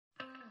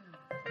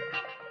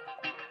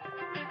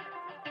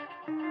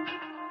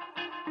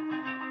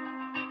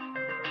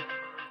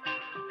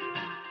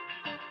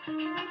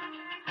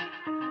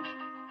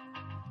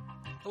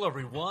Hello,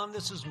 everyone.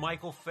 This is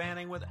Michael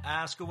Fanning with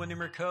Ask a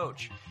Windermere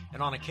Coach.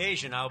 And on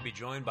occasion, I'll be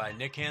joined by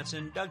Nick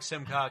Hansen, Doug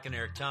Simcock, and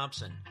Eric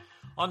Thompson.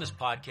 On this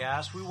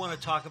podcast, we want to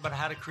talk about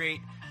how to create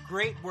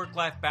great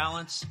work-life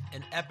balance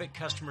and epic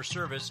customer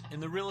service in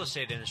the real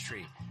estate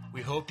industry.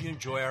 We hope you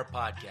enjoy our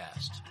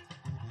podcast.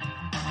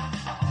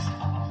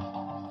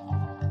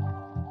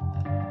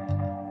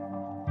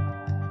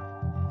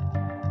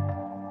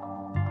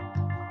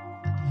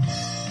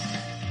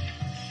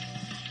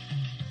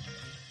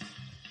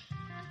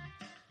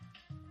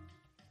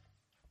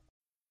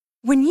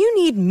 When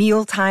you need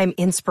mealtime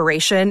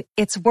inspiration,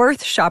 it's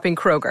worth shopping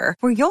Kroger,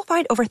 where you'll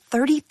find over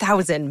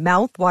 30,000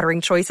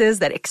 mouth-watering choices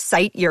that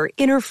excite your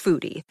inner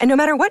foodie. And no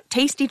matter what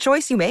tasty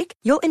choice you make,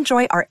 you'll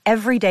enjoy our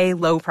everyday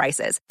low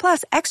prices,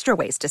 plus extra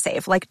ways to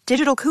save, like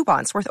digital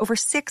coupons worth over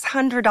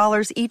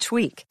 $600 each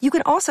week. You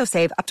can also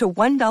save up to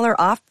 $1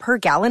 off per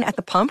gallon at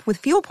the pump with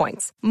fuel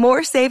points.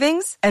 More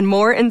savings and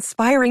more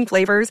inspiring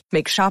flavors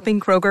make shopping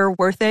Kroger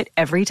worth it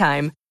every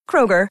time.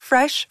 Kroger,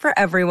 fresh for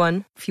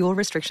everyone. Fuel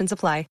restrictions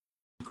apply.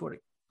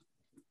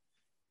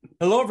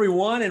 Hello,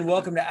 everyone, and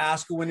welcome to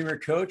Ask a Windermere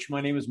Coach.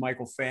 My name is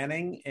Michael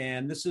Fanning,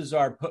 and this is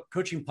our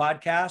coaching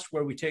podcast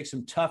where we take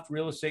some tough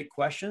real estate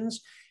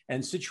questions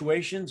and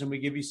situations, and we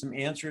give you some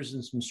answers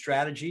and some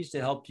strategies to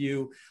help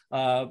you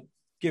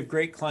give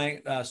great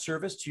client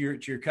service to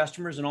your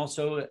customers and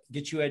also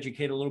get you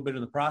educated a little bit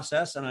in the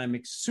process. And I'm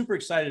super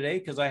excited today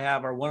because I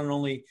have our one and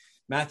only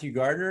Matthew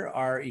Gardner,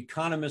 our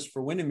economist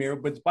for Windermere.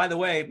 But by the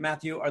way,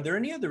 Matthew, are there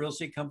any other real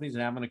estate companies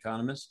that have an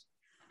economist?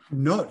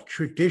 Not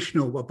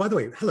traditional. Well, by the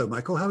way, hello,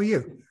 Michael. How are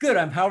you? Good.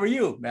 How are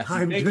you, Matthew?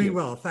 I'm doing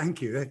well.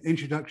 Thank you. That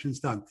introduction's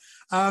done.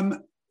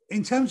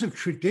 In terms of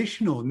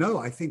traditional, no,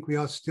 I think we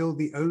are still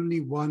the only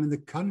one in the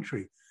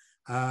country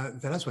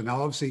that has one.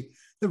 Now, obviously,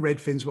 the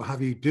Redfins will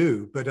have you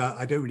do, but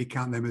I don't really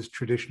count them as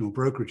traditional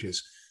brokerages.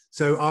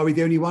 So are we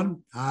the only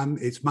one?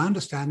 It's my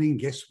understanding,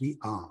 yes, we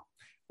are.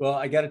 Well,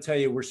 I got to tell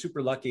you, we're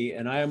super lucky,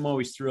 and I am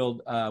always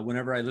thrilled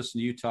whenever I listen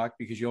to you talk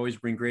because you always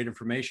bring great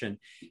information.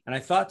 And I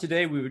thought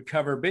today we would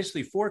cover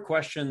basically 4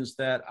 questions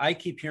that I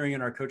keep hearing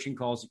in our coaching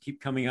calls that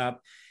keep coming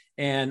up.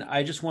 And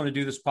I just want to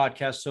do this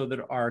podcast so that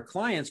our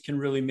clients can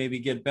really maybe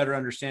get better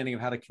understanding of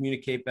how to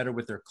communicate better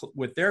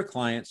with their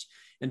clients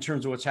in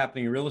terms of what's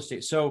happening in real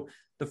estate. So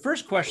the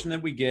first question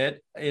that we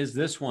get is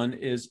this one: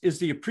 is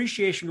the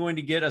appreciation going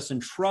to get us in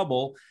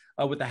trouble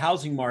with the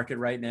housing market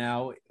right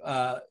now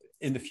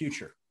in the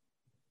future?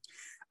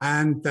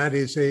 And that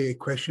is a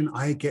question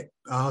I get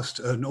asked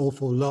an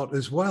awful lot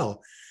as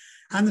well.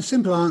 And the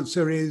simple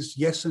answer is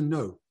yes and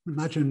no.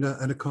 Imagine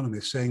an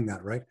economist saying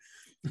that, right?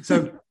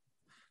 So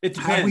it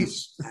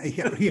depends.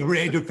 It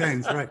really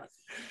depends, right?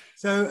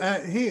 So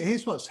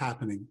here's what's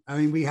happening. I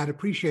mean, we had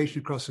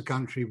appreciation across the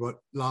country,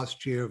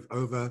 last year of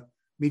over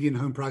median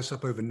home price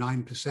up over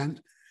 9%,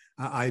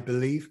 I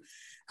believe,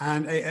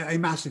 and a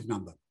massive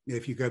number.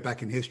 If you go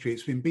back in history,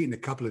 it's been beaten a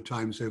couple of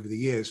times over the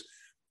years.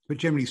 But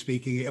generally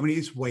speaking, I mean,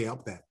 it's way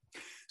up there.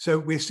 So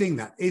we're seeing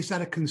that. Is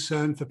that a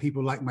concern for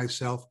people like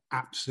myself?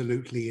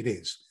 Absolutely it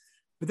is.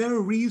 But there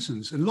are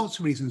reasons, and lots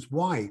of reasons,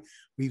 why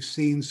we've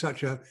seen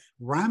such a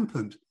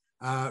rampant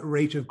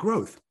rate of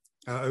growth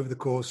over the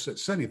course,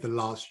 certainly of the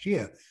last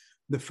year.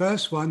 The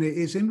first one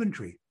is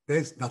inventory.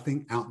 There's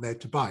nothing out there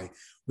to buy.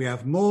 We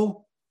have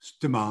more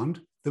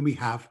demand than we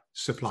have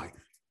supply.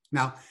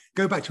 Now,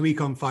 go back to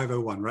Econ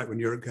 501, right, when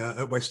you're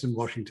at Western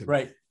Washington.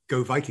 Right.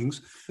 Go Vikings.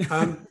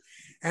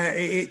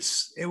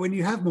 It's when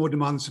you have more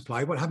demand and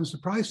supply, what happens to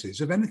prices?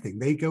 If anything,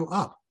 they go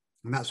up.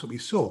 And that's what we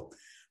saw.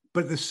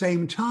 But at the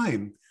same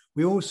time,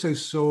 we also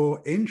saw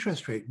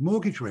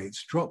mortgage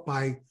rates drop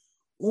by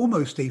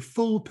almost a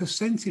full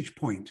percentage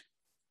point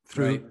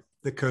through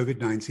the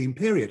COVID-19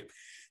 period.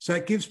 So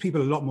it gives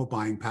people a lot more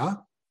buying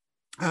power.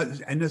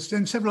 And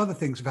several other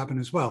things have happened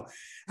as well.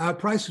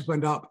 Prices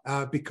went up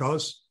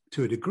because,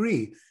 to a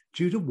degree,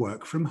 due to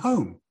work from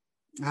home.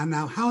 And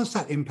now, how has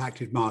that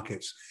impacted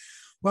markets?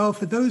 Well,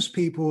 for those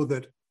people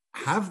that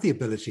have the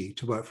ability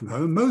to work from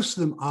home, most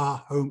of them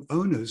are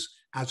homeowners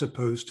as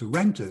opposed to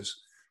renters.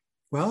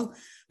 Well,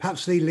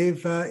 perhaps they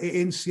live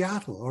in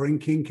Seattle or in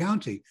King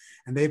County,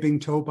 and they're being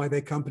told by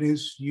their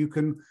companies, you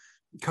can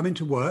come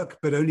into work,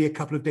 but only a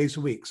couple of days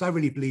a week. So I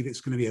really believe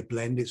it's going to be a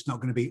blend. It's not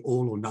going to be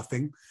all or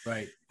nothing.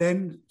 Right.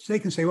 Then they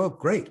can say, well,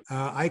 great.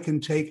 I can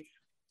take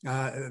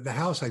the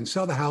house, I can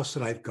sell the house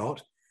that I've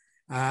got,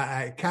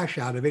 cash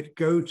out of it,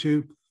 go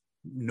to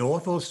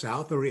north or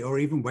south or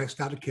even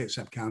west out of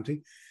Kitsap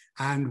County,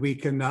 and we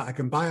can I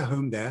can buy a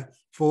home there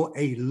for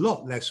a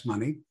lot less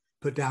money,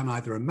 put down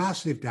either a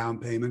massive down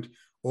payment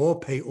or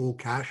pay all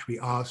cash. We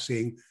are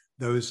seeing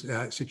those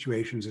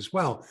situations as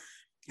well.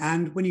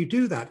 And when you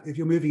do that, if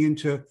you're moving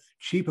into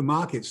cheaper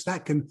markets,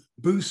 that can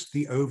boost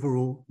the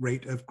overall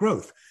rate of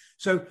growth.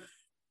 So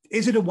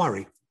is it a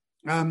worry?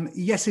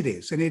 Yes, it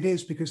is. And it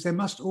is because there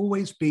must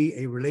always be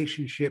a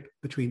relationship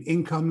between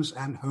incomes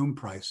and home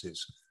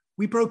prices.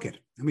 We broke it,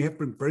 and we have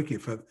been breaking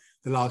it for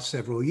the last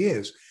several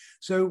years.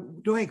 So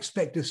do I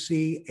expect to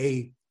see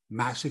a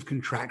massive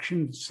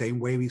contraction, the same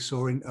way we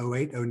saw in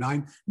 08,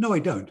 09? No, I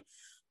don't.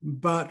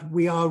 but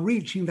we are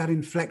reaching that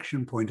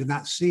inflection point and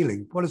that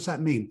ceiling. What does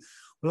that mean?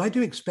 Well, I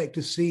do expect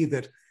to see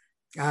that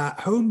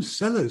home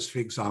sellers, for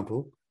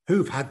example,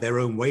 who've had their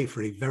own way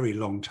for a very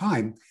long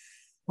time,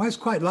 well, it's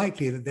quite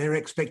likely that their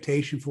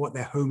expectation for what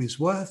their home is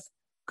worth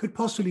could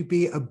possibly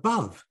be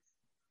above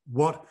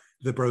what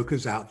the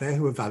brokers out there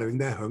who are valuing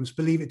their homes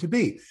believe it to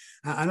be.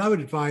 And I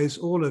would advise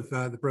all of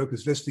the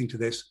brokers listening to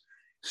this,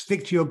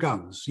 stick to your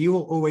guns. You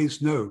will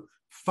always know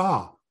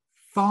far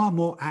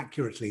more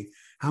accurately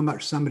how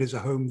much somebody's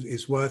home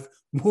is worth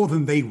more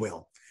than they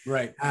will.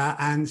 Right.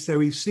 And so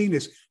we've seen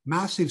this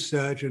massive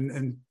surge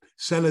and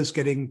sellers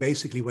getting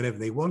basically whatever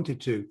they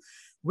wanted to.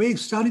 We're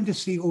starting to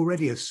see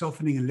already a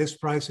softening in list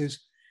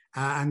prices.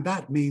 And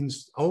that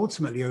means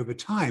ultimately over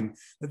time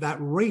that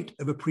rate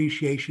of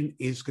appreciation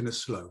is going to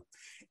slow.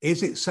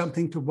 Is it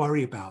something to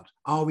worry about?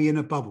 Are we in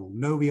a bubble?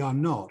 No, we are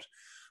not.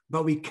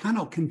 But we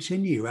cannot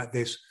continue at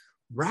this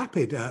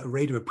rapid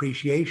rate of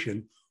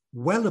appreciation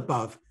well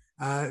above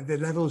the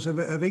levels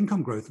of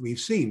income growth we've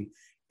seen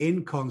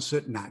in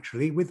concert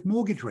naturally with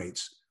mortgage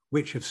rates,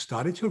 which have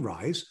started to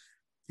rise.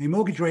 And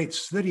mortgage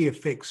rates, 30-year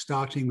fixed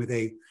starting with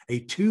a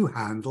 2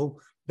 handle,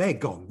 they're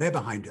gone, they're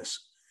behind us.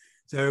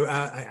 So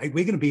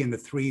we're going to be in the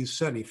threes,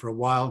 certainly for a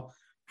while.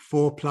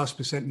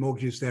 4+%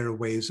 mortgages, they're a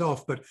ways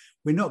off, but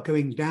we're not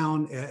going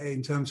down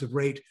in terms of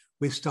rate.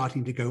 We're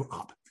starting to go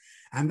up.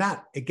 And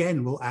that,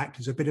 again, will act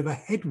as a bit of a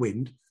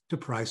headwind to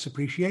price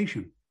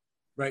appreciation.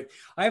 Right.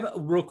 I have a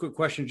real quick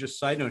question, just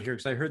side note here,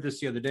 because I heard this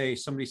the other day.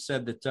 Somebody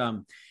said that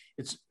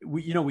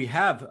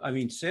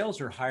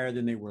sales are higher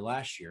than they were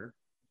last year.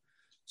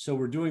 So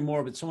we're doing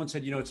more, but someone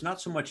said, it's not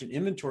so much an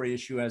inventory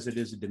issue as it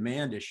is a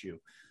demand issue.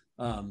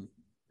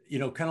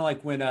 Kind of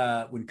like when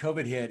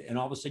COVID hit and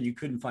all of a sudden you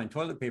couldn't find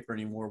toilet paper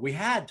anymore. We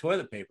had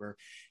toilet paper,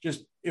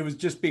 it was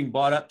just being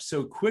bought up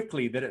so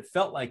quickly that it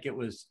felt like it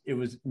was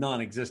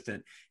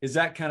non-existent. Is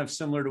that kind of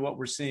similar to what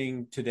we're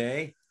seeing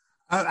today?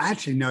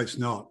 Actually, no, it's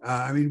not.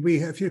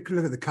 If you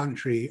look at the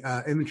country,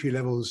 inventory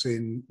levels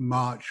in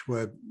March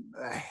were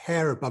a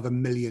hair above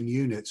 1 million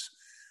units.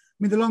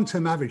 The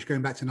long-term average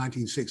going back to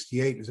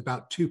 1968 is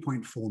about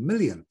 2.4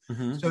 million.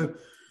 Mm-hmm. So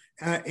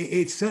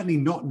it's certainly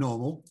not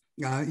normal.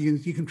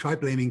 You can try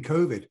blaming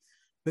COVID,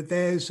 but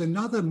there's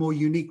another more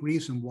unique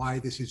reason why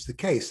this is the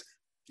case.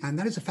 And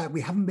that is the fact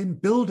we haven't been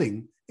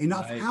building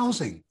enough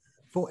housing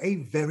for a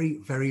very,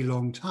 very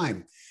long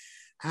time.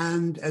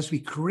 And as we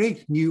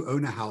create new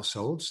owner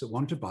households that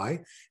want to buy,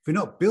 if we're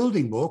not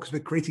building more because we're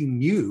creating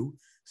new,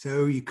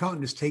 so you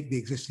can't just take the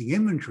existing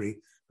inventory,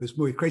 because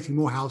we're creating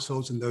more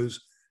households and those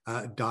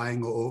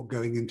dying or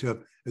going into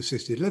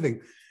assisted living,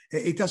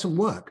 it doesn't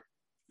work.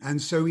 And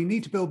so we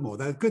need to build more.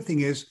 The good thing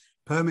is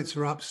permits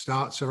are up,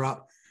 starts are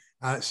up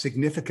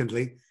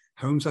significantly.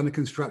 Homes under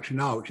construction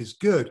are, which is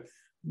good,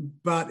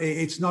 but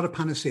it's not a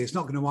panacea. It's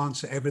not going to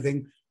answer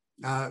everything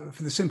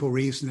for the simple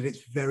reason that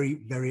it's very,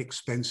 very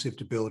expensive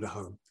to build a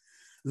home.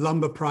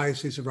 Lumber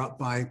prices are up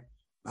by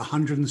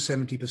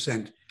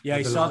 170%. Yeah,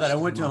 I saw that. I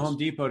went to Home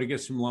Depot to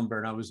get some lumber,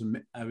 and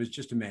I was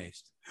just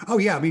amazed. Oh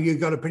yeah, you've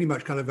got to pretty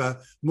much kind of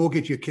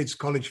mortgage your kids'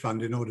 college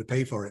fund in order to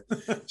pay for it.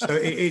 So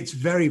it's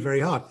very, very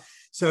hard.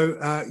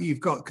 So you've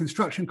got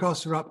construction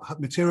costs are up,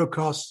 material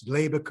costs,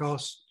 labor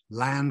costs,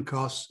 land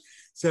costs.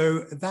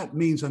 So that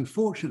means,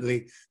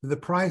 unfortunately, that the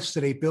price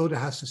that a builder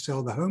has to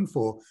sell the home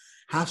for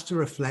has to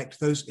reflect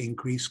those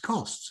increased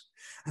costs.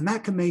 And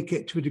that can make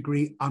it to a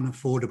degree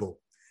unaffordable.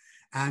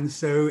 And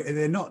so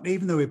they're not,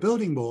 even though we're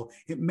building more,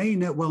 it may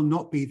well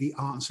not be the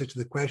answer to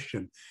the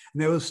question.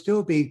 And there will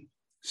still be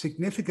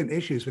significant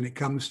issues when it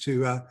comes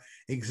to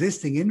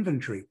existing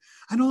inventory.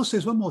 And also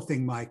there's one more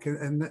thing, Mike,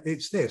 and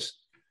it's this.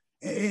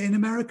 In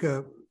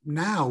America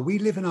now, we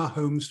live in our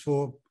homes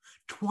for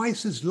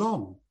twice as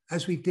long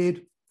as we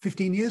did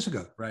 15 years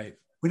ago. Right.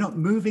 We're not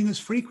moving as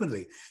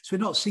frequently. So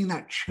we're not seeing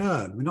that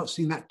churn. We're not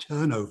seeing that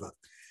turnover.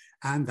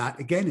 And that,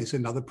 again, is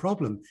another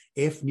problem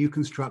if new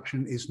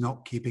construction is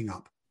not keeping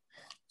up.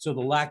 So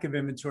the lack of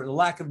inventory, the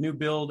lack of new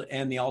build,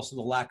 and also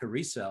the lack of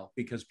resale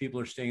because people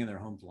are staying in their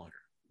homes longer.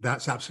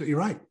 That's absolutely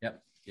right.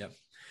 Yep.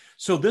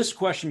 So this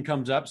question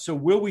comes up. So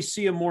will we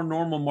see a more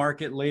normal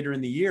market later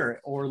in the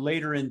year or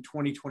later in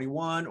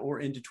 2021 or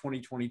into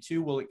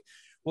 2022? Will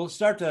it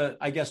start to,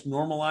 I guess,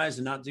 normalize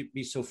and not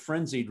be so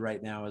frenzied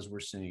right now as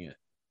we're seeing it?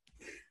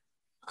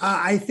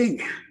 I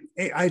think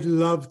I'd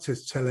love to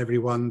tell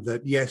everyone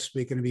that, yes,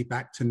 we're going to be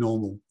back to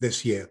normal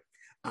this year.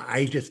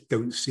 I just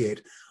don't see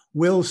it.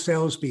 Will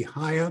sales be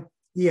higher?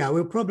 Yeah,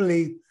 we'll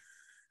probably,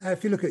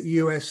 if you look at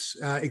US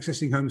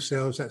existing home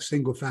sales, that's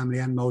single family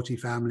and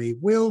multifamily,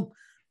 will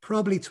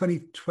probably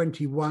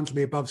 2021 to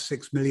be above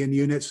 6 million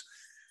units.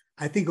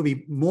 I think it'll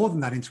be more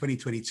than that in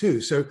 2022.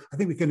 So I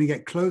think we're going to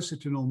get closer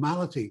to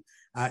normality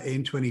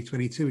in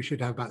 2022. We should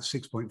have about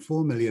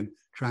 6.4 million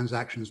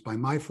transactions by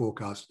my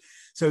forecast.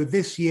 So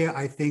this year,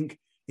 I think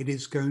it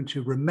is going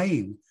to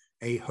remain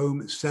a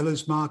home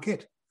seller's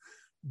market.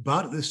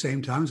 But at the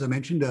same time, as I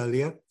mentioned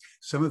earlier,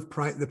 some of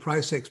the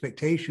price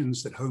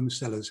expectations that home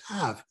sellers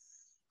have,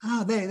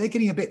 they're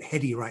getting a bit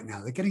heady right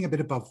now. They're getting a bit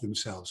above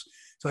themselves.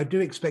 So I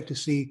do expect to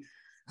see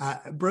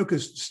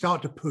brokers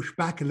start to push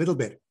back a little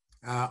bit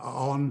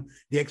on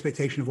the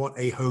expectation of what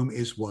a home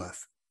is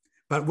worth.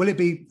 But will it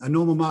be a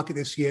normal market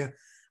this year?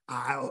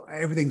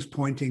 Everything's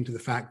pointing to the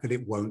fact that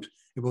it won't.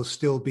 It will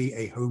still be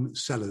a home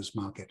seller's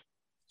market.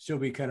 Still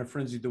be kind of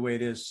frenzied the way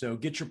it is. So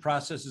get your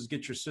processes,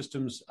 get your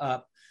systems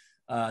up,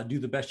 do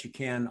the best you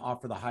can,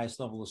 offer the highest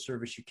level of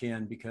service you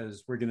can,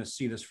 because we're going to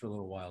see this for a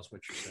little while is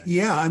what you're saying.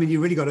 Yeah, I mean,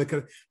 you really got to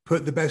kind of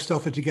put the best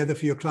offer together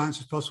for your clients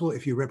as possible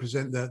if you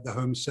represent the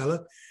home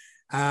seller.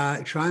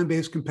 Try and be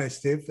as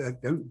competitive.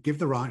 Don't give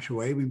the ranch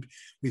away.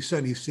 We've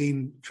certainly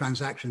seen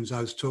transactions.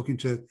 I was talking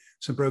to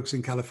some brokers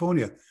in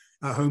California.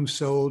 Homes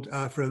sold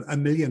for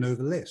 $1 million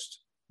over list,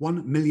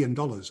 $1 million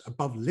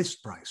above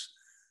list price.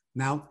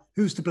 Now,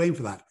 who's to blame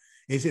for that?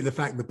 Is it the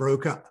fact the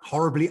broker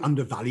horribly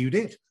undervalued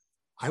it?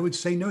 I would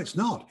say no, it's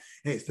not.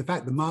 It's the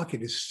fact the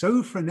market is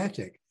so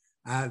frenetic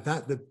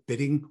that the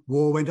bidding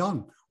war went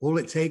on. All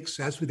it takes,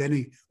 as with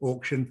any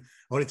auction,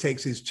 all it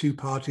takes is two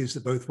parties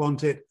that both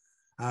want it.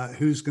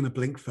 Who's going to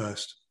blink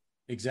first?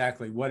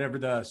 Exactly. Whatever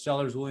the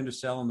seller's willing to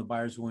sell and the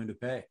buyer's willing to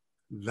pay.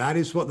 That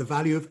is what the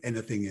value of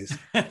anything is.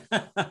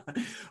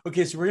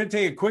 Okay, so we're going to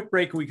take a quick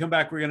break. When we come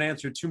back, we're going to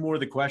answer two more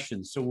of the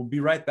questions. So we'll be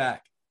right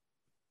back.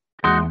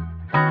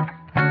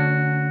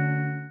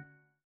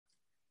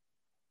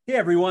 Hey,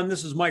 everyone.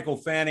 This is Michael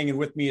Fanning, and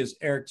with me is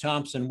Eric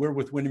Thompson. We're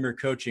with Windermere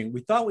Coaching.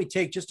 We thought we'd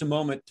take just a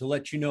moment to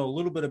let you know a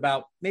little bit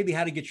about maybe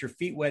how to get your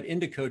feet wet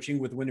into coaching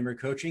with Windermere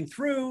Coaching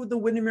through the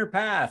Windermere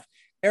Path.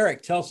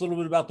 Eric, tell us a little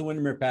bit about the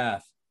Windermere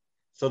Path.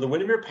 So the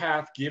Windermere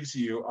Path gives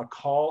you a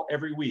call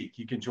every week.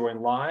 You can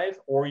join live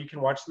or you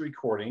can watch the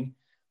recording.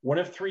 One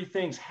of three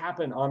things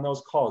happen on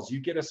those calls. You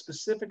get a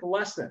specific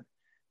lesson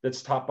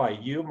that's taught by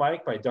you,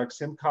 Mike, by Doug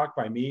Simcock,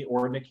 by me,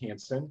 or Nick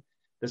Hansen.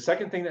 The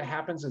second thing that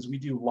happens is we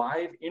do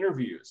live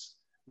interviews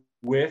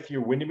with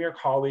your Windermere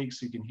colleagues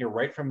so you can hear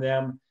right from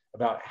them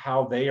about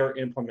how they are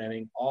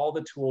implementing all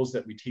the tools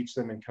that we teach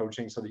them in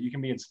coaching so that you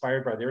can be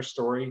inspired by their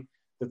story.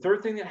 The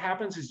third thing that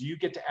happens is you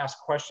get to ask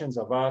questions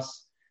of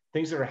us,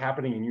 things that are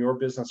happening in your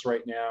business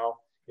right now,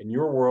 in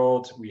your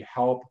world. We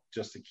help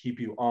just to keep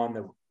you on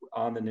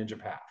the ninja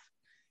path.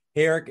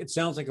 Hey, Eric, it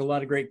sounds like a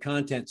lot of great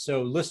content.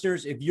 So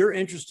listeners, if you're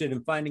interested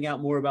in finding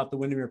out more about the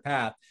Windermere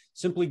Path,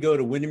 simply go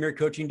to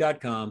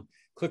windermerecoaching.com,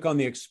 click on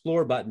the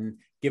Explore button,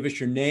 give us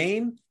your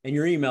name and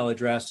your email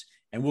address,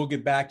 and we'll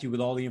get back to you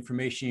with all the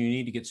information you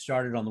need to get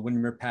started on the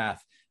Windermere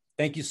Path.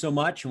 Thank you so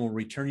much, and we'll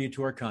return you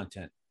to our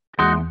content.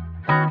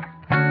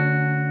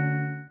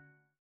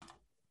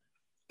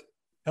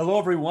 Hello,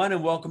 everyone,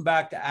 and welcome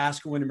back to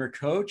Ask a Windermere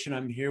Coach. And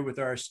I'm here with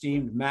our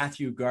esteemed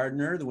Matthew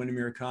Gardner, the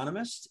Windermere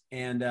economist.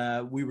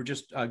 And we were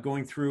just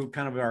going through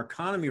kind of our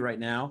economy right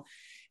now.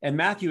 And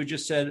Matthew had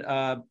just said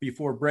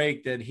before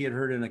break that he had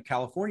heard in a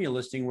California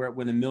listing where it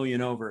went $1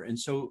 million over. And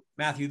so,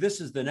 Matthew,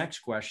 this is the next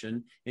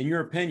question. In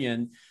your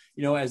opinion,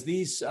 you know, as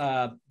these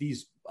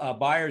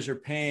buyers are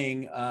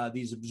paying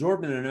these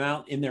absorbent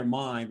amount in their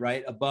mind,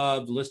 right,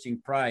 above the listing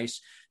price,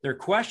 their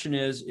question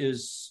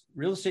is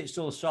real estate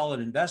still a solid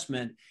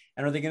investment?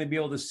 And are they going to be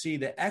able to see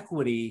the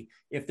equity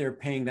if they're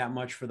paying that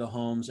much for the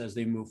homes as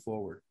they move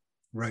forward?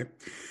 Right.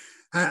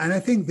 And I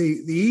think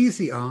the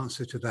easy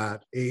answer to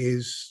that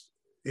is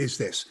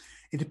this.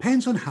 It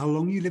depends on how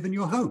long you live in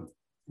your home.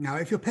 Now,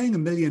 if you're paying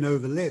 $1 million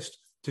over list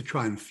to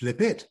try and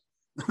flip it,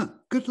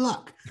 good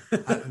luck.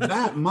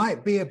 That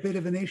might be a bit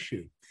of an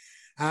issue.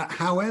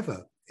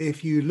 However,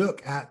 if you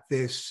look at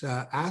this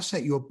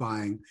asset you're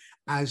buying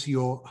as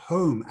your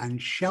home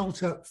and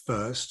shelter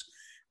first,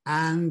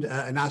 and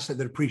an asset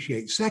that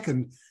appreciates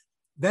second,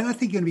 then I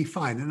think you're going to be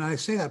fine. And I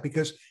say that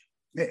because,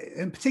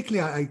 and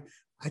particularly,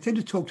 I tend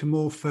to talk to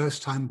more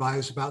first-time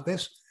buyers about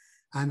this.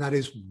 And that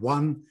is,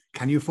 one,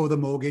 can you afford the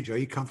mortgage? Are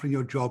you comfortable in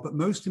your job? But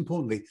most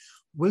importantly,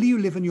 will you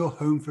live in your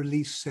home for at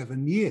least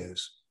 7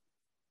 years?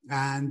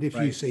 And if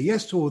you say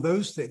yes to all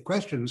those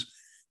questions,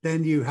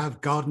 then you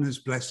have gardener's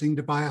blessing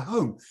to buy a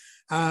home.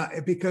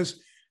 Because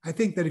I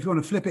think that if you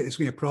want to flip it, it's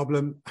going to be a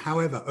problem.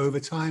 However, over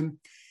time,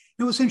 you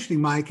know, what's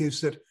interesting, Mike,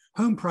 is that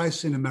home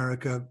prices in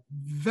America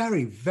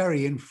very,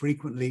 very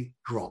infrequently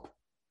drop.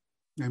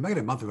 Now, you might get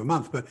a month over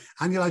month, but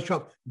annualized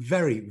drop,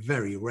 very,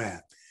 very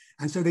rare.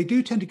 And so they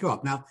do tend to go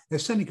up. Now, they're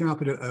certainly going up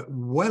at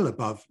well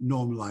above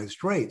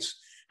normalized rates.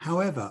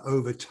 However,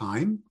 over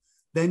time,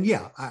 then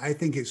yeah, I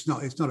think it's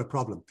not a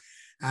problem.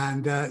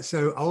 And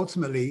so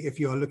ultimately, if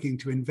you're looking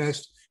to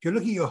invest, if you're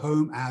looking at your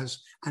home as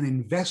an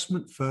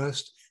investment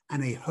first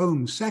and a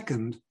home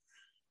second,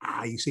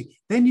 you see,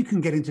 then you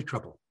can get into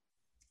trouble.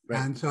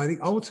 Right. And so I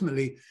think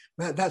ultimately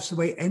that's the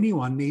way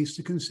anyone needs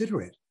to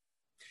consider it.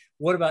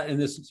 What about,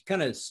 and this is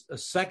kind of a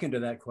second to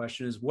that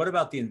question, is what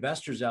about the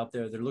investors out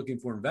there that are looking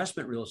for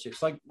investment real estate?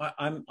 It's like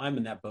I'm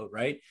in that boat,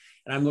 right?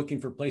 And I'm looking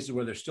for places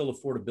where there's still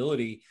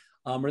affordability.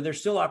 Are there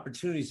still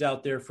opportunities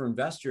out there for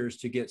investors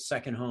to get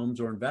second homes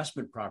or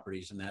investment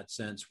properties in that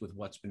sense with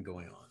what's been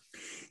going on?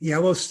 Yeah,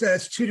 well,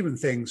 it's two different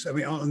things. I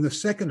mean, on the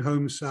second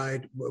home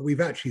side,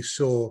 we've actually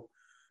saw,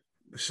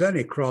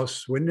 certainly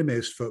across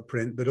Windermere's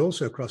footprint, but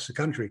also across the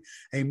country,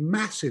 a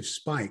massive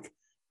spike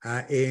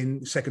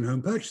in second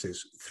home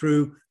purchases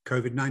through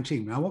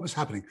COVID-19. Now, what was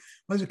happening?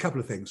 Well, there's a couple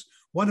of things.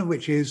 One of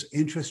which is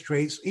interest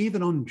rates,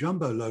 even on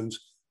jumbo loans,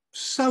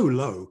 so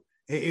low,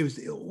 it was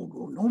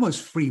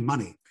almost free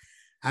money.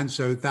 And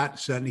so that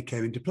certainly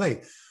came into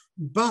play.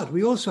 But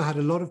we also had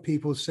a lot of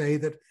people say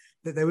that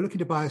they were looking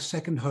to buy a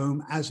second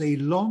home as a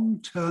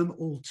long-term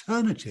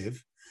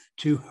alternative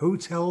to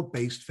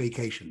hotel-based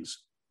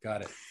vacations.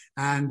 Got it.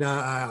 And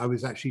I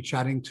was actually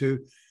chatting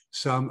to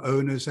some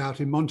owners out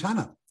in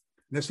Montana.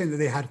 They're saying that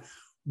they had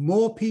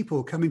more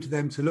people coming to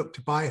them to look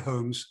to buy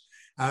homes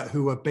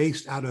who were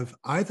based out of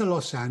either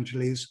Los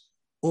Angeles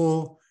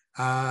or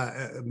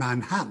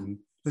Manhattan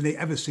than they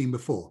ever seen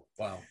before.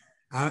 Wow.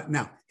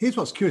 Now, here's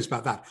what's curious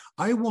about that.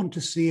 I want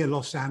to see a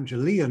Los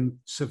Angelian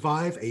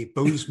survive a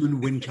Bozeman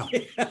winter.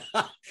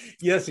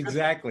 Yes,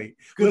 exactly.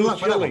 Good luck.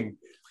 Chilling.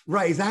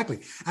 Right,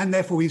 exactly. And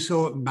therefore, we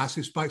saw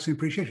massive spikes in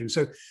appreciation.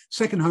 So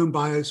second home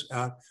buyers,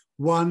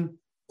 one,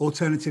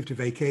 alternative to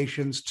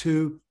vacations,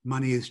 two,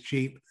 money is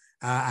cheap.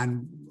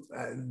 And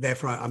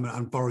therefore, I'm going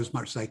to borrow as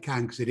much as I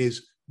can because it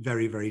is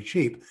very, very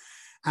cheap.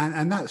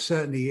 And that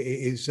certainly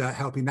is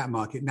helping that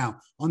market. Now,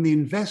 on the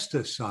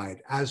investor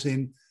side, as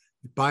in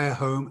buy a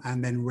home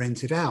and then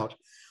rent it out,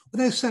 well,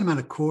 there's a certain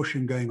amount of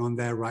caution going on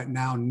there right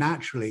now,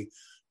 naturally,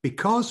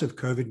 because of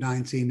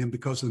COVID-19 and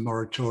because of the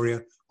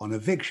moratoria on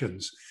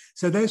evictions.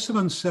 So there's some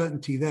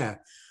uncertainty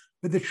there.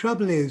 But the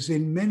trouble is,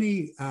 in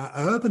many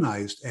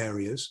urbanized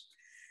areas,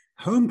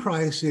 home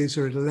prices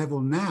are at a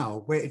level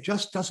now where it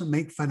just doesn't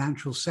make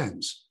financial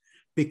sense,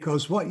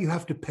 because what you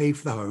have to pay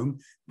for the home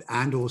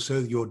and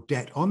also your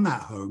debt on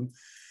that home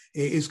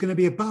is going to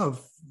be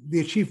above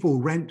the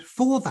achievable rent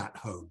for that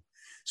home.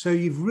 So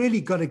you've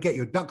really got to get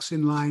your ducks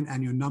in line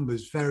and your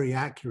numbers very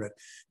accurate.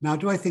 Now,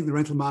 do I think the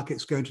rental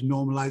market's going to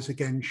normalize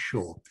again?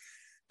 Sure.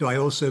 Do I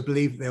also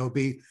believe there'll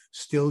be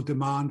still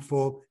demand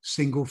for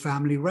single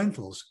family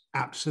rentals?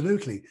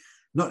 Absolutely.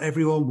 Not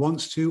everyone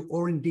wants to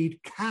or indeed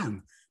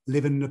can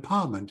live in an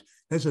apartment.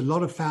 There's a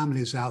lot of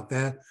families out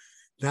there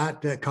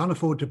that can't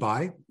afford to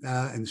buy,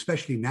 and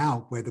especially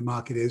now where the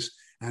market is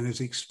and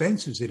as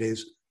expensive as it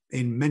is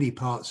in many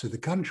parts of the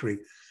country.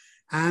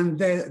 And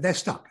they're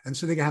stuck, and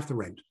so they're going to have to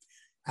rent.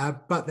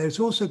 But there's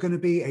also going to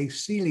be a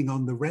ceiling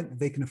on the rent that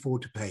they can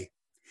afford to pay.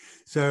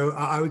 So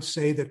I would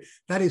say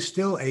that is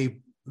still a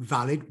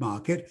valid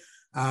market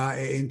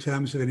in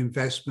terms of an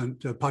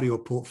investment part of your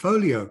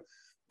portfolio.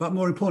 But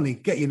more importantly,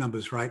 get your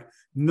numbers right.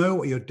 Know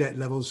what your debt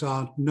levels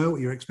are, know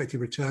what your expected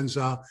returns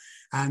are,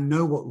 and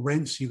know what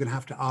rents you're going to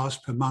have to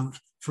ask per month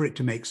for it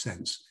to make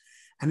sense.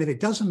 And if it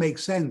doesn't make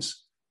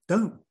sense,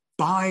 don't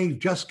buy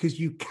just because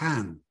you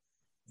can.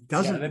 It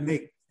doesn't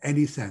make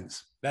any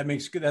sense.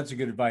 That's a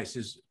good advice,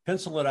 is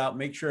pencil it out,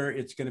 make sure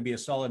it's going to be a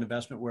solid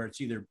investment where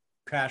it's either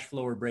cash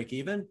flow or break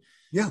even.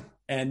 Yeah.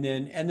 And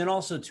then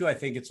also too, I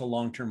think it's a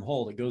long-term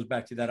hold. It goes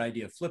back to that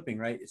idea of flipping,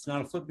 right? It's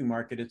not a flipping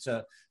market. It's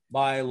a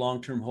buy,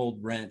 long-term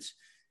hold, rent,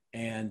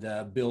 and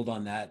build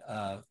on that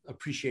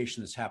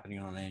appreciation that's happening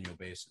on an annual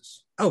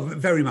basis. Oh,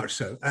 very much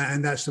so.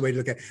 And that's the way to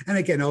look at it. And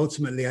again,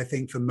 ultimately, I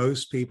think for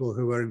most people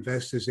who are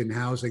investors in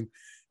housing,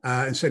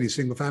 and certainly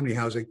single family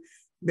housing,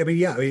 I mean,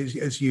 yeah,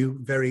 as you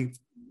very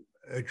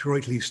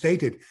adroitly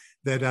stated,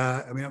 that,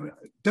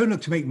 don't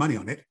look to make money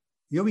on it.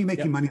 You'll be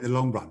making money in the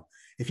long run.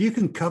 If you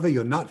can cover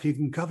your nut, if you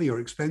can cover your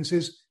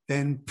expenses,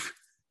 then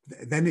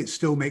it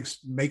still makes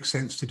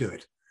sense to do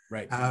it.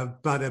 Right.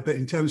 But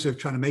in terms of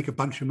trying to make a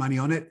bunch of money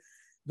on it,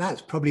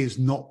 that probably is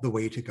not the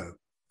way to go.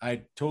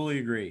 I totally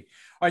agree.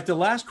 All right. The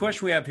last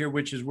question we have here,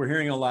 which is we're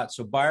hearing a lot.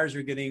 So buyers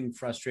are getting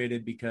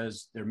frustrated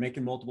because they're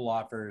making multiple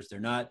offers. They're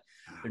not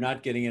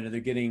getting it.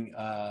 They're getting,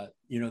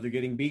 they're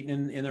getting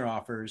beaten in their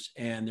offers,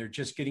 and they're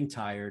just getting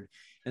tired.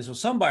 And so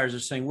some buyers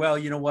are saying, well,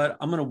 you know what,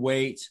 I'm going to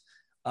wait.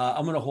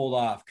 I'm going to hold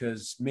off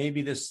because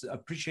maybe this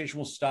appreciation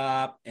will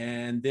stop,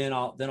 and then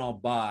I'll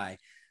buy.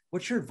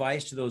 What's your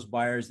advice to those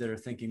buyers that are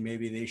thinking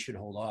maybe they should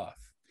hold off?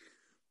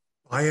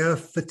 Buyer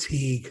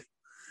fatigue.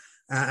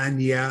 And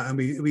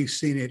we've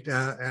seen it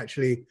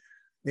actually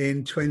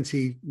in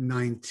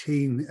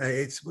 2019.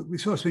 We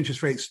saw some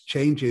interest rates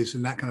changes,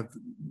 and that kind of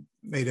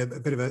made a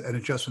bit of an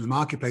adjustment in the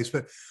marketplace.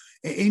 But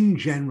in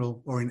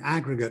general, or in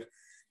aggregate,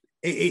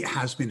 it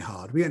has been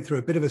hard. We went through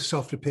a bit of a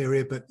softer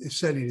period, but it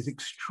certainly is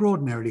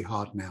extraordinarily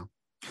hard now.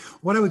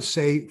 What I would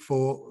say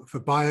for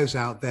buyers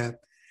out there,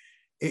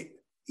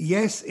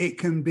 yes, it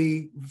can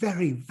be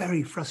very,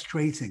 very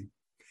frustrating.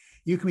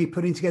 You can be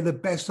putting together the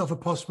best offer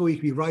possible. You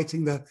can be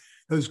writing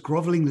those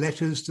groveling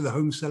letters to the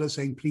home seller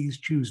saying, please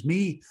choose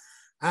me.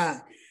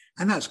 And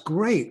that's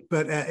great,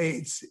 but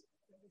there's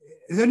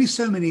only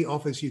so many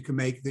offers you can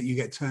make that you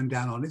get turned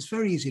down on. It's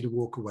very easy to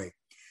walk away.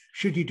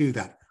 Should you do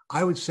that?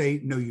 I would say,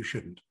 no, you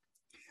shouldn't.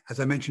 As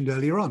I mentioned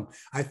earlier on,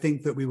 I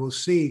think that we will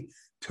see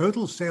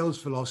total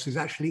sales velocities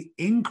actually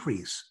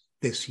increase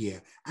this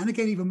year, and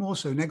again, even more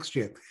so next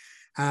year.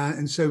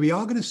 And so we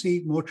are going to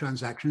see more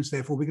transactions.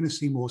 Therefore, we're going to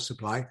see more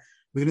supply.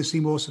 We're going to see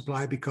more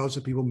supply because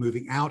of people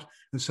moving out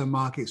in some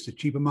markets to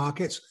cheaper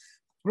markets.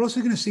 We're also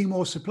going to see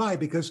more supply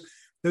because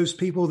those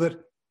people that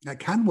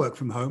can work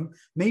from home,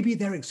 maybe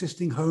their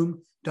existing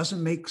home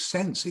doesn't make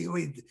sense.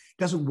 It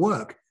doesn't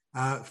work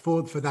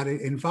for that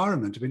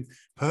environment. I mean,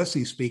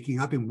 personally speaking,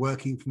 I've been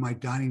working from my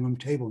dining room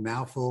table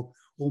now for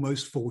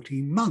almost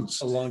 14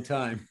 months. A long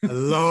time. A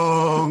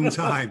long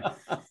time.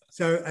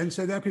 So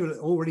there are people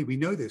already, we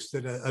know this,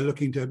 that are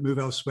looking to move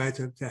elsewhere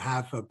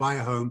to buy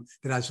a home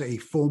that has a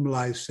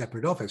formalized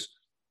separate office.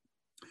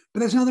 But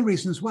there's another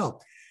reason as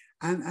well.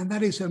 And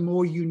that is a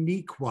more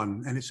unique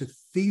one. And it's a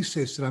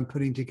thesis that I'm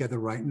putting together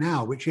right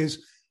now, which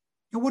is,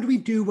 what do we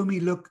do when we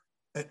look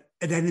at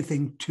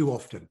anything too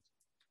often?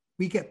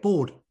 We get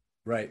bored.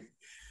 Right.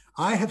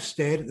 I have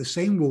stared at the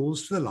same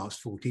walls for the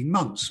last 14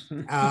 months.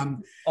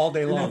 All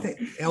day long.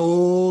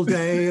 All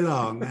day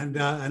long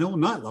and all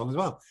night long as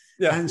well.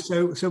 Yeah. And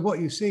so what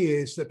you see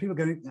is that people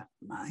are going,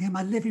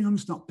 my living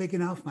room's not big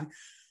enough.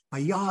 My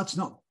yard's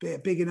not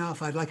big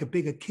enough. I'd like a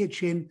bigger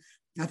kitchen.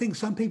 I think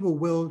some people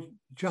will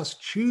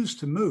just choose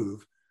to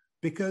move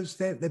because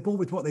they're bored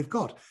with what they've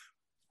got.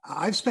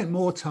 I've spent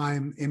more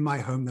time in my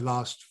home the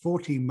last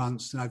 14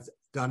 months than I've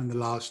done in the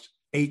last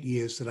 8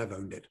 years that I've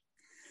owned it.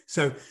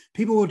 So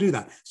people will do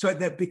that. So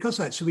because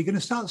of that, so we're going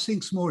to start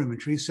seeing some more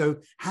inventory. So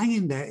hang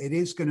in there. It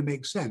is going to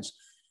make sense.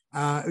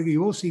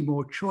 You will see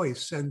more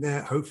choice, and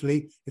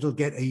hopefully it'll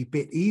get a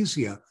bit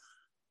easier.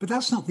 But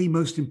that's not the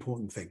most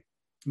important thing.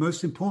 The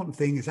most important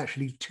thing is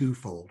actually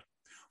twofold.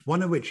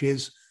 One of which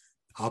is,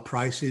 are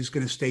prices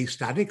going to stay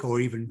static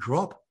or even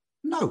drop?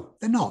 No,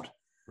 they're not.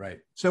 Right.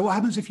 So what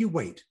happens if you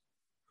wait?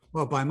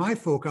 Well, by my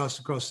forecast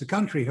across the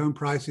country, home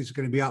prices are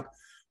going to be up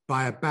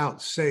by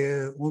about,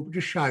 say,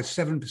 just shy of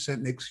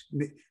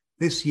 7%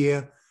 this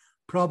year,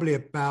 probably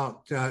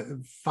about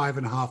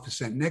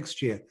 5.5%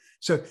 next year.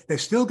 So they're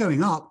still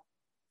going up.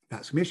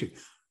 That's an issue.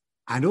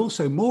 And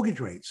also mortgage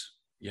rates.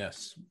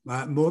 Yes.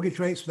 Mortgage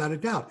rates, without a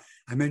doubt.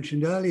 I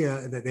mentioned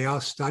earlier that they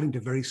are starting to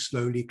very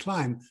slowly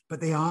climb, but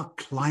they are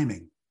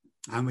climbing.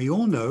 And we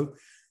all know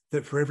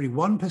that for every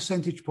 1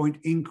 percentage point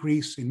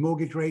increase in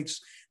mortgage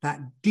rates, that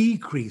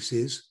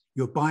decreases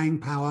your buying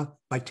power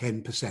by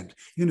 10%.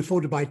 You can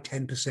afford to buy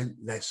 10%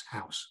 less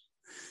house.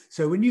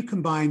 So when you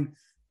combine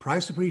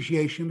price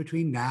appreciation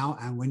between now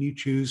and when you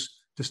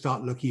choose to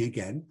start looking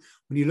again,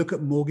 when you look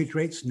at mortgage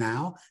rates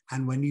now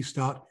and when you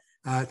start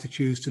to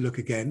choose to look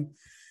again,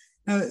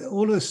 now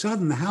all of a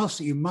sudden the house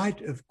that you might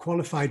have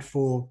qualified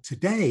for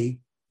today,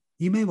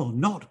 you may well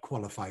not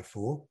qualify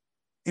for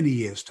in a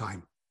year's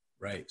time.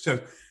 Right. So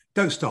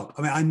don't stop.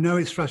 I mean, I know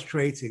it's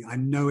frustrating. I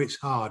know it's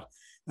hard,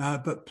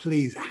 but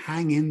please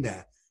hang in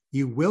there.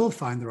 You will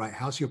find the right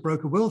house. Your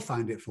broker will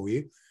find it for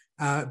you,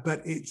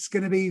 but it's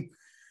going to be,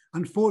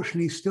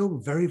 unfortunately, still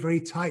very, very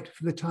tight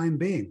for the time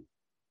being.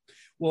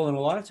 Well, and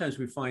a lot of times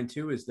we find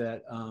too is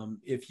that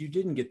if you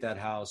didn't get that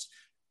house,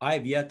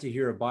 I've yet to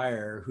hear a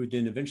buyer who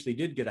eventually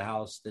did get a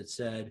house that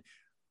said,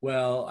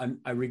 well,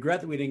 I regret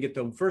that we didn't get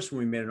the first one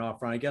we made an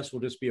offer on. I guess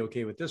we'll just be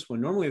okay with this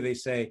one. Normally they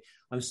say,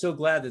 I'm so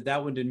glad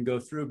that one didn't go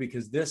through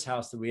because this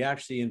house that we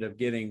actually ended up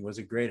getting was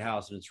a great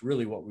house and it's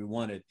really what we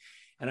wanted.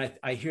 And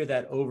I hear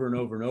that over and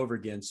over and over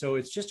again. So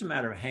it's just a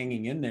matter of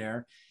hanging in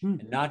there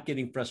and not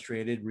getting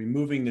frustrated,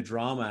 removing the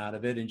drama out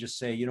of it and just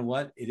say, you know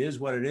what, it is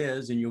what it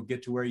is. And you'll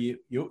get to where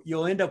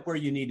you'll end up where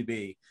you need to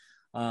be.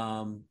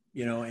 And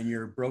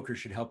your broker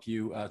should help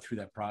you through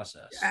that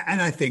process. And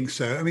I think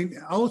so. I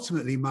mean,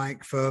 ultimately,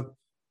 Mike, for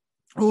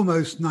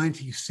almost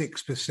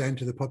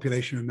 96% of the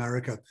population of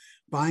America,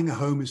 buying a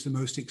home is the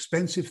most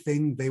expensive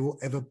thing they will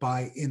ever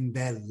buy in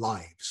their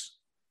lives.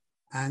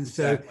 And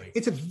so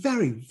It's a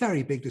very,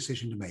 very big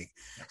decision to make.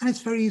 And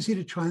it's very easy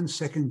to try and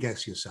second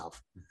guess yourself.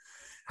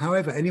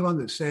 However, anyone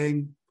that's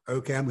saying,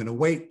 okay, I'm going to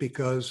wait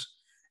because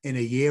in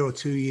a year or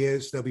 2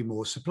 years, there'll be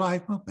more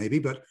supply. Well, maybe,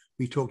 but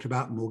we talked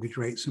about mortgage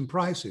rates and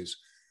prices.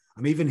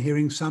 I'm even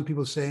hearing some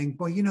people saying,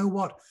 well, you know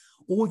what?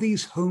 All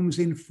these homes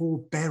in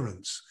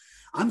forbearance,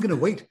 I'm going to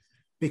wait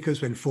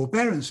because when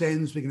forbearance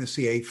ends, we're going to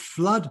see a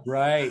flood of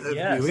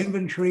new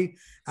inventory.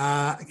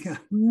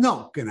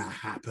 Not going to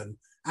happen.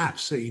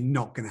 Absolutely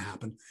not going to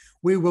happen.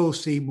 We will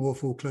see more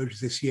foreclosures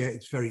this year.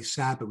 It's very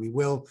sad, but we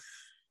will.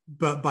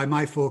 But by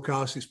my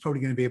forecast, it's probably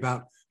going to be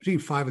about between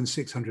 500,000 and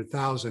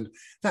 600,000.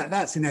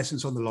 That's in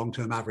essence on the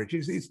long-term average.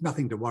 It's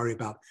nothing to worry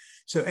about.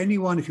 So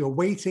anyone, if you're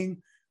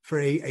waiting for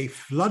a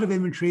flood of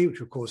inventory, which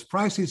will cause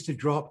prices to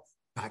drop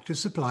back to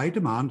supply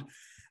demand,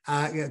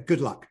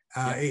 good luck.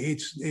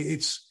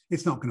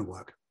 It's not going to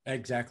work.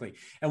 Exactly.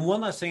 And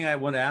one last thing I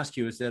want to ask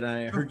you is that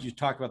I heard you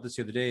talk about this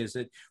the other day, is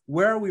that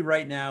where are we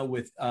right now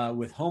with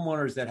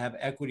homeowners that have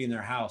equity in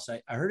their house?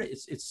 I heard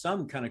it's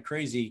some kind of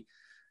crazy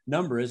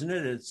number, isn't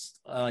it? It's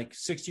like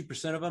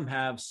 60% of them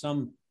have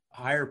some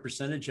higher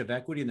percentage of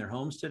equity in their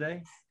homes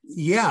today.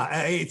 Yeah,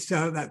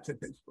 that's a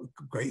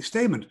great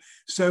statement.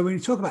 So when you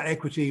talk about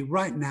equity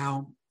right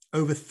now,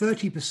 over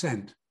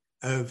 30%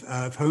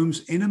 of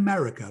homes in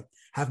America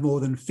have more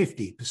than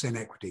 50%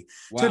 equity.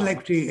 Wow. Total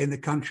equity in the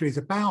country is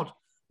about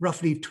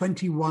roughly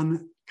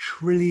 $21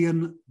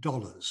 trillion.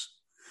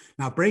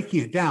 Now,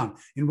 breaking it down,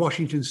 in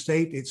Washington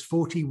state, it's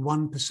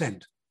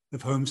 41%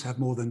 of homes have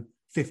more than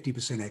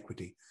 50%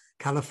 equity.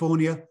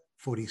 California,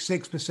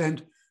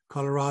 46%,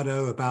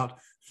 Colorado, about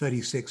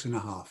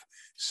 36.5%.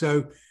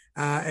 So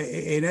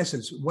in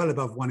essence, well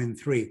above 1 in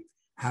 3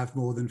 have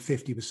more than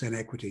 50%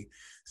 equity.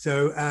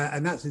 So,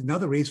 and that's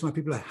another reason why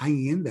people are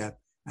hanging in there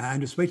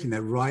and just waiting.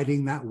 They're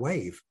riding that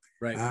wave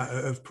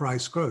of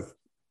price growth.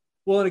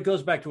 Well, and it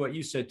goes back to what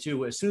you said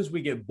too. As soon as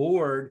we get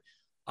bored,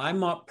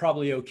 I'm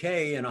probably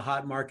okay in a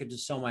hot market to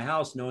sell my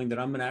house, knowing that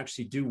I'm going to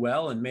actually do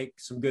well and make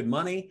some good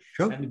money,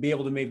 and to be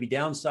able to maybe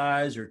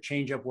downsize or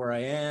change up where I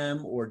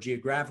am, or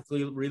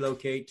geographically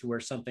relocate to where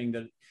something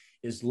that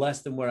is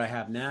less than what I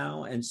have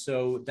now. And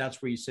so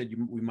that's where you said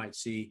we might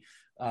see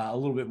a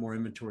little bit more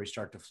inventory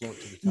start to float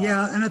to the top.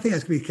 Yeah, and I think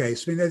that's going to be the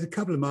case. I mean, there's a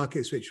couple of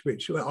markets which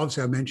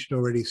obviously I mentioned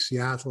already,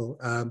 Seattle,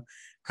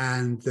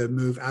 and the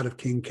move out of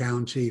King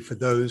County for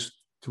those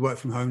to work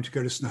from home, to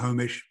go to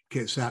Snohomish,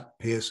 Kitsap,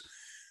 Pierce.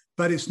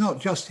 But it's not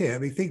just here. I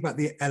mean, think about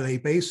the LA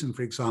basin,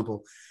 for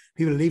example.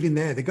 People are leaving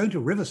there. They're going to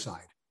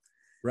Riverside.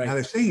 Right. Now,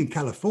 they're staying in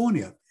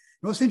California.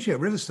 What's interesting at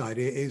Riverside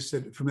is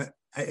that from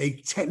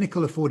a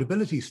technical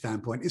affordability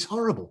standpoint, it's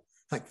horrible.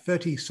 It's like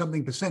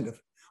 30-something%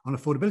 on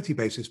affordability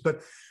basis.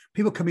 But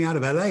people coming out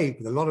of LA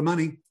with a lot of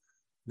money,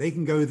 they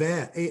can go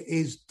there. It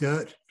is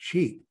dirt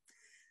cheap.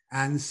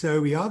 And so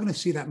we are going to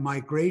see that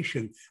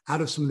migration out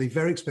of some of the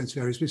very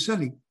expensive areas. We're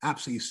certainly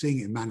absolutely seeing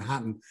it in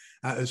Manhattan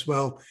as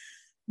well,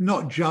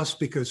 not just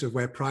because of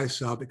where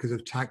prices are, because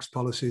of tax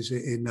policies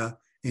in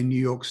New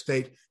York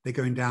State. They're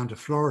going down to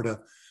Florida.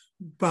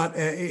 But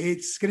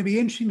it's going to be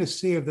interesting to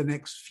see over the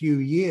next few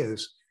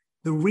years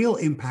the real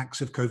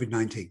impacts of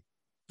COVID-19.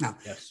 Now,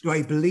 do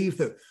I believe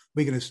that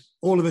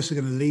all of us are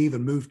going to leave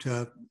and move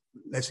to,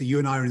 let's say you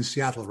and I are in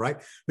Seattle, right?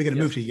 We're going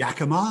to move to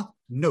Yakima?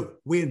 No,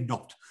 we're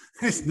not.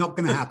 It's not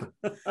going to happen.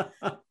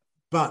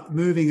 But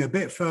moving a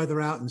bit further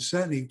out, and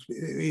certainly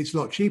it's a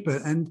lot cheaper.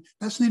 And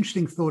that's an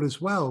interesting thought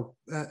as well.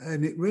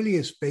 And it really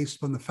is based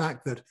upon the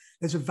fact that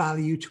there's a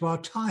value to our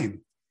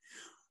time.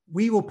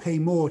 We will pay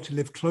more to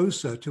live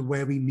closer to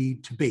where we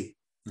need to be.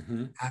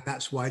 Mm-hmm. And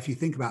that's why if you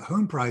think about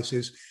home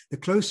prices, the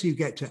closer you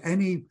get to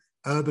any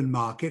urban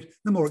market,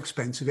 the more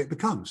expensive it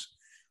becomes.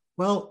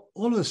 Well,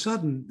 all of a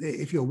sudden,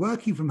 if you're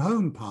working from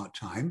home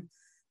part-time,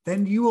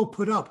 then you will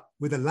put up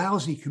with a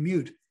lousy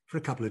commute for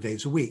a couple of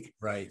days a week,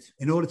 right,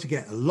 in order to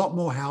get a lot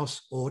more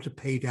house or to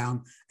pay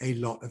down a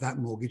lot of that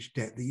mortgage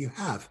debt that you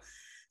have.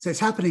 So it's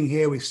happening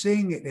here. We're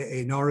seeing it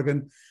in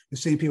Oregon. We're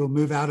seeing people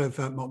move out of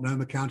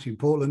Multnomah County in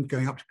Portland,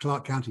 going up to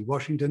Clark County,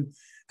 Washington,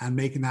 and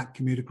making that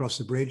commute across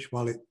the bridge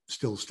while it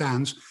still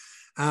stands.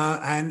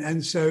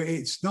 And so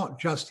it's not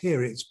just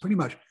here, it's pretty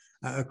much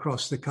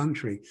across the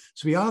country.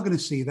 So we are going to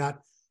see that,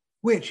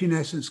 which in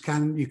essence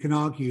you can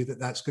argue that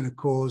that's going to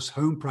cause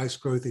home price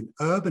growth in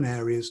urban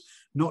areas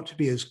not to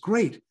be as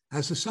great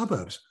as the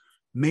suburbs.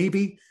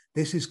 Maybe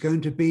this is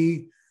going to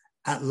be,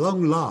 at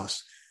long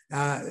last,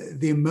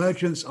 the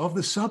emergence of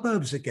the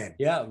suburbs again.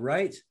 Yeah,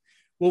 right.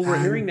 Well, we're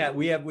hearing that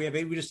we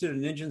just did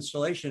an Ninja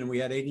installation, and we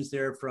had agents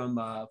there from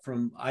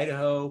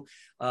Idaho,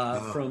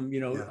 from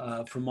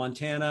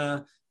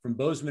Montana, from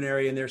Bozeman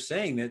area, and they're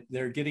saying that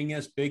they're getting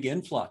this big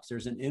influx.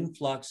 There's an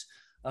influx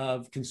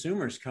of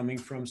consumers coming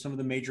from some of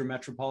the major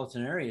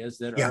metropolitan areas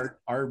that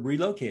are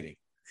relocating.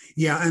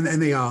 Yeah,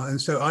 and they are.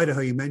 And so Idaho,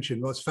 you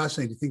mentioned, what's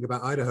fascinating to think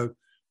about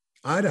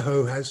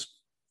Idaho has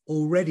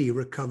already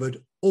recovered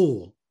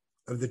all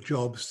of the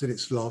jobs that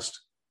it's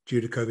lost due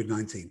to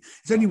COVID-19.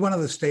 It's only one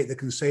other state that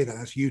can say that,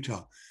 that's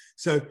Utah.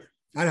 So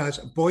Idaho,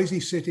 Boise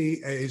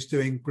City is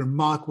doing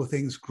remarkable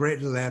things,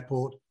 great little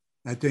airport,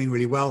 doing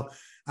really well.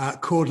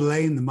 Coeur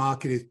d'Alene, the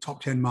market is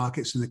top 10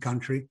 markets in the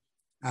country,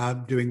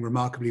 doing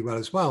remarkably well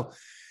as well.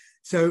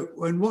 So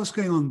what's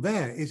going on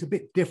there is a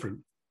bit different.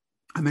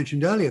 I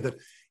mentioned earlier that,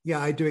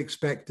 I do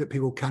expect that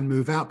people can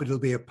move out, but it'll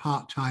be a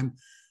part-time.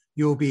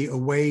 You'll be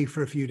away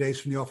for a few days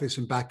from the office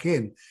and back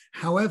in.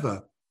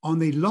 However, on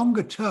the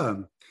longer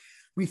term,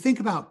 we think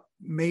about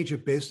major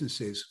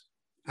businesses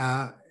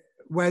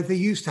where they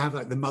used to have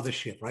like the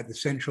mothership, right, the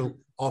central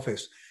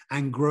office,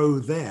 and grow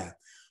there.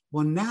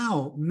 Well,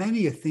 now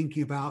many are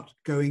thinking about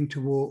going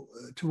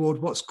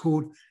toward what's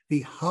called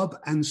the hub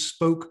and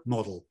spoke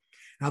model.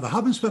 Now, the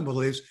hub and spoke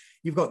model is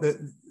you've got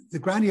the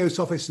grandiose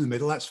office in the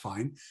middle, that's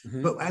fine.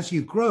 Mm-hmm. But as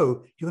you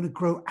grow, you're going to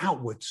grow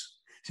outwards.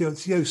 So you'll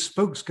see those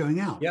spokes going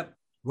out. Yep.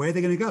 Where are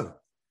they going to go?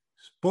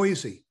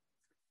 Boise,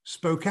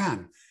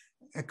 Spokane.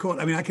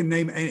 I mean, I can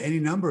name any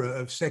number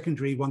of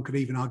secondary, one could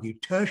even argue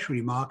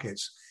tertiary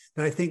markets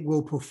that I think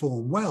will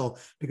perform well,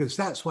 because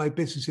that's why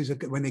businesses,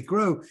 when they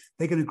grow,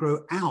 they're going to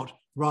grow out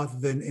rather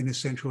than in a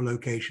central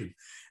location.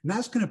 And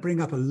that's going to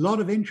bring up a lot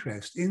of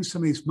interest in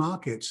some of these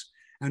markets.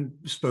 And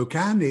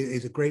Spokane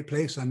is a great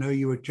place. I know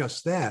you were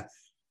just there.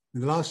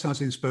 And the last time I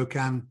was in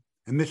Spokane,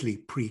 admittedly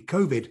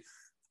pre-COVID,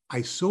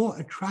 I saw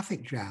a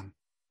traffic jam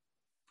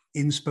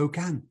in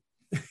Spokane.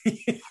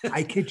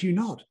 I kid you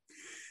not.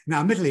 Now,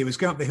 admittedly, it was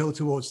going up the hill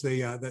towards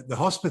the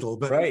hospital,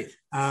 but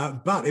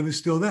but it was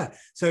still there.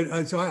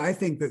 So I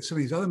think that some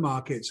of these other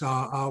markets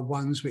are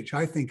ones which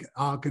I think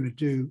are going to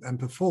do and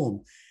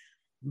perform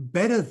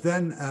better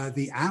than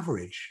the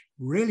average,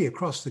 really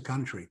across the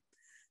country.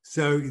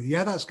 So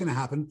yeah, that's going to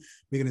happen.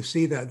 We're going to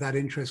see that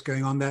interest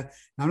going on there.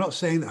 Now, I'm not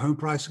saying that home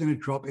prices are going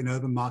to drop in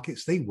urban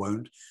markets. They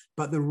won't.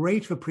 But the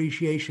rate of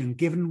appreciation,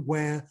 given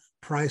where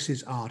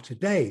prices are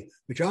today,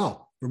 which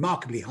are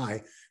remarkably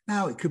high.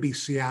 Now, it could be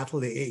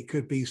Seattle. It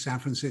could be San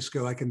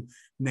Francisco. I can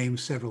name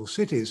several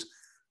cities.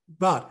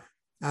 But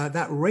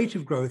that rate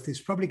of growth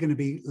is probably going to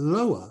be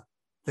lower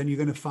than you're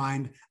going to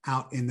find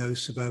out in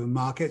those suburban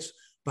markets,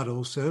 but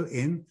also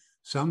in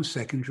some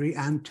secondary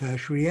and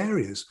tertiary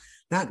areas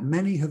that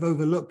many have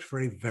overlooked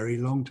for a very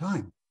long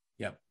time.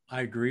 Yep,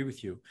 I agree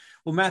with you.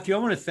 Well, Matthew, I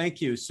want to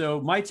thank you.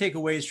 So my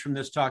takeaways from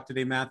this talk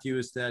today, Matthew,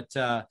 is that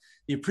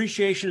the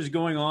appreciation is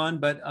going on,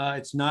 but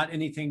it's not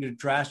anything to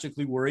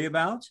drastically worry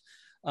about.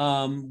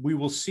 We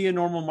will see a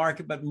normal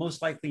market, but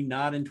most likely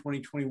not in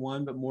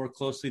 2021, but more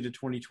closely to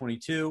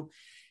 2022.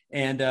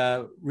 And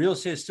real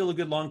estate is still a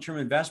good long-term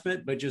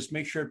investment, but just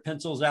make sure it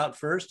pencils out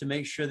first to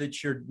make sure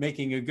that you're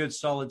making a good,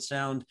 solid,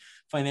 sound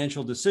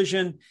financial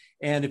decision.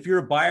 And if you're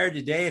a buyer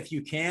today, if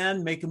you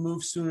can, make a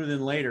move sooner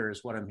than later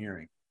is what I'm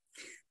hearing.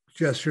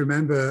 Just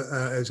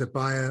remember, as a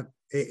buyer,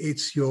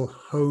 it's your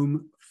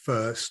home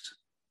first.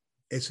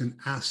 It's an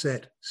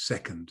asset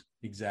second.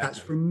 Exactly.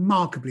 That's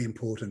remarkably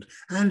important.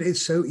 And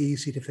it's so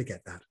easy to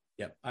forget that.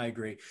 Yep, I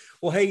agree.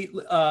 Well, hey,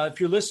 if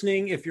you're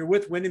listening, if you're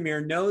with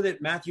Windermere, know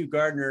that Matthew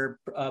Gardner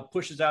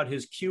pushes out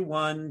his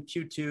Q1,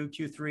 Q2,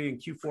 Q3,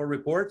 and Q4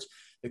 reports.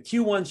 The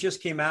Q1s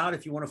just came out.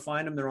 If you want to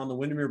find them, they're on the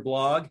Windermere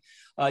blog.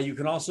 You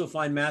can also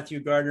find Matthew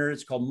Gardner.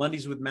 It's called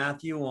Mondays with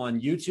Matthew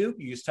on YouTube.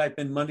 You just type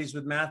in Mondays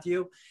with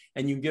Matthew,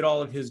 and you can get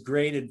all of his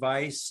great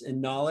advice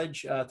and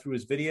knowledge through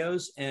his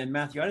videos. And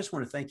Matthew, I just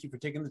want to thank you for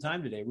taking the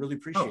time today. Really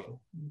appreciate it.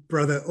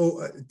 Brother,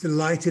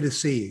 delighted to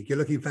see you. You're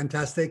looking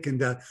fantastic. And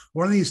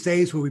one of these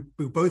days we'll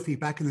both be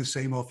back in the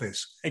same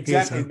office.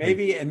 Exactly.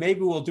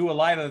 Maybe we'll do a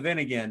live event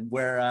again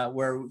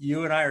where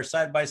you and I are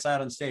side by side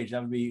on stage.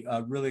 That would be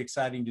really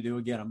exciting to do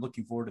again. I'm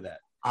looking forward to that.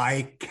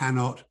 I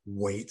cannot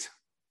wait.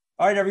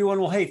 All right, everyone.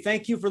 Well, hey,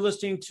 thank you for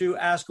listening to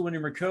Ask a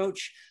Windermere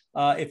Coach.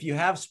 If you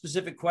have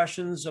specific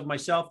questions of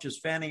myself,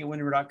 just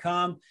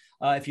fanning@windermere.com.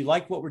 If you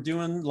like what we're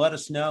doing, let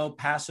us know,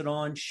 pass it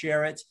on,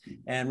 share it,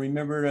 and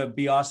remember to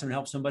be awesome and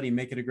help somebody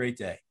make it a great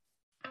day.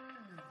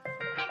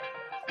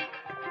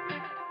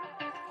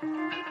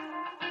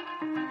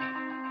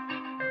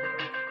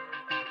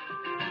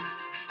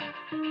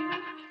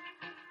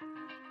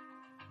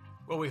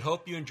 Well, we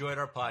hope you enjoyed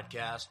our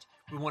podcast.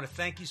 We want to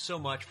thank you so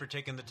much for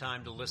taking the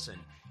time to listen.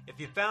 If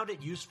you found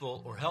it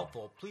useful or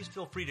helpful, please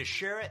feel free to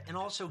share it and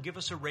also give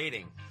us a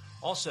rating.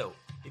 Also,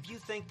 if you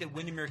think that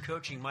Windermere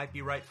Coaching might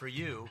be right for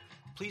you,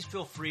 please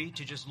feel free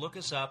to just look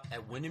us up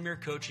at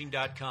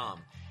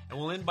windermerecoaching.com. And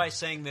we'll end by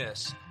saying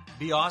this: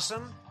 be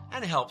awesome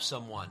and help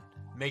someone.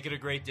 Make it a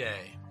great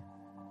day.